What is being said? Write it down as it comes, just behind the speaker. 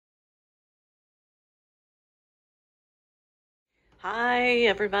Hi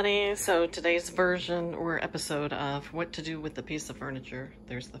everybody. So today's version or episode of what to do with the piece of furniture.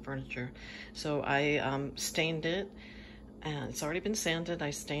 There's the furniture. So I stained it and it's already been sanded.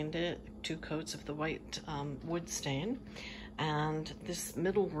 I stained it 2 coats of the white wood stain. And this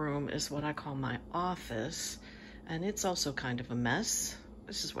middle room is what I call my office. And it's also kind of a mess.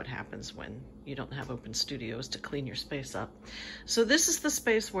 This is what happens when you don't have open studios to clean your space up. So this is the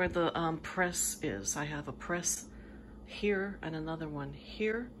space where the press is. I have a press here and another one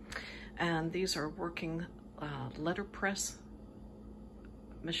here, and these are working letterpress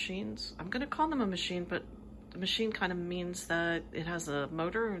machines. I'm going to call them a machine, but the machine kind of means that it has a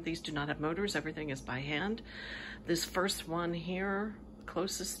motor. These do not have motors. Everything is by hand. This first one here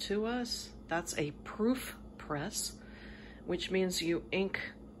closest to us, that's a proof press, which means you ink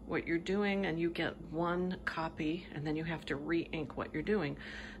what you're doing and you get one copy and then you have to re-ink what you're doing.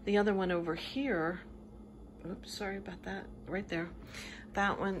 The other one over here, oops, sorry about that, right there.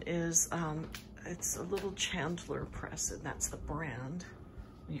 That one is, it's a little Chandler press, and that's the brand.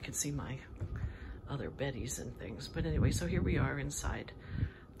 You can see my other Bettys and things. But anyway, so here we are inside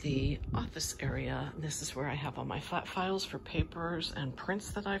the office area. This is where I have all my flat files for papers and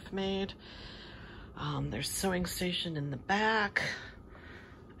prints that I've made. There's sewing station in the back,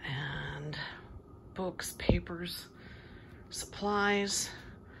 and books, papers, supplies.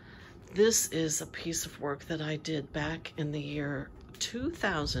 This is a piece of work that I did back in the year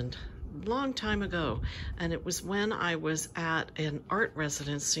 2000, long time ago. And it was when I was at an art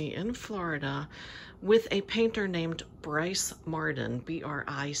residency in Florida with a painter named Bryce Marden,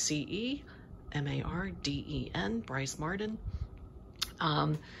 B-R-I-C-E-M-A-R-D-E-N, Bryce Marden.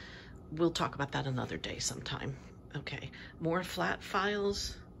 We'll talk about that another day sometime. Okay, more flat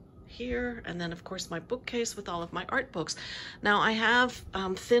files here, and then of course my bookcase with all of my art books. Now I have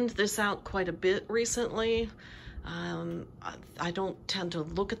thinned this out quite a bit recently. I don't tend to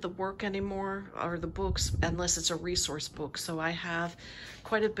look at the work anymore, or the books, unless it's a resource book. So I have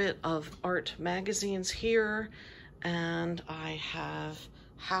quite a bit of art magazines here, and I have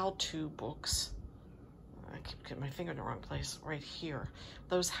how-to books. I keep getting my finger in the wrong place, right here.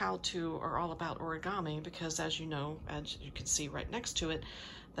 Those how-to are all about origami because, as you know, as you can see right next to it,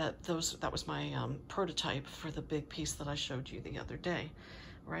 that was my prototype for the big piece that I showed you the other day,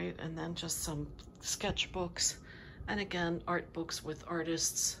 right? And then just some sketchbooks, and again, art books with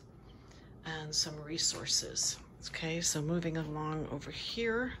artists and some resources. Okay, so moving along over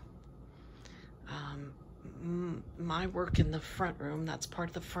here, my work in the front room, that's part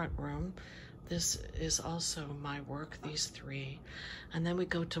of the front room. This is also my work, these 3. And then we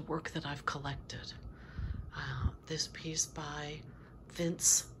go to work that I've collected. This piece by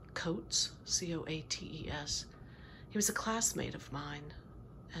Vince Coates, C-O-A-T-E-S. He was a classmate of mine,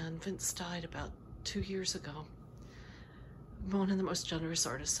 and Vince died about 2 years ago. One of the most generous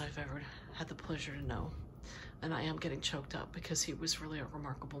artists I've ever had the pleasure to know. And I am getting choked up because he was really a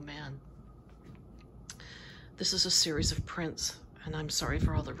remarkable man. This is a series of prints, and I'm sorry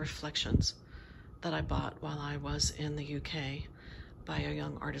for all the reflections that I bought while I was in the UK by a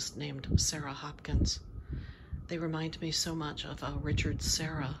young artist named Sarah Hopkins. They remind me so much of Richard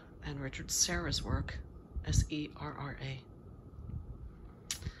Serra and Richard Serra's work, S-E-R-R-A.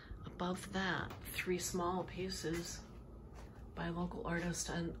 Above that, 3 small pieces by a local artist,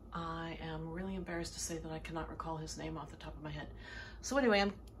 and I am really embarrassed to say that I cannot recall his name off the top of my head. So anyway,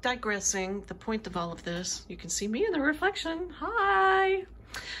 I'm digressing. The point of all of this, you can see me in the reflection. Hi!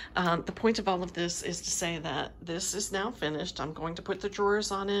 The point of all of this is to say that this is now finished. I'm going to put the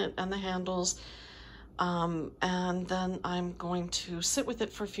drawers on it and the handles. And then I'm going to sit with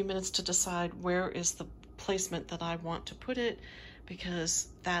it for a few minutes to decide where is the placement that I want to put it, because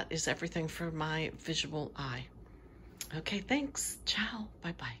that is everything for my visual eye. Okay, thanks. Ciao.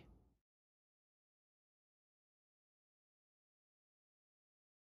 Bye-bye.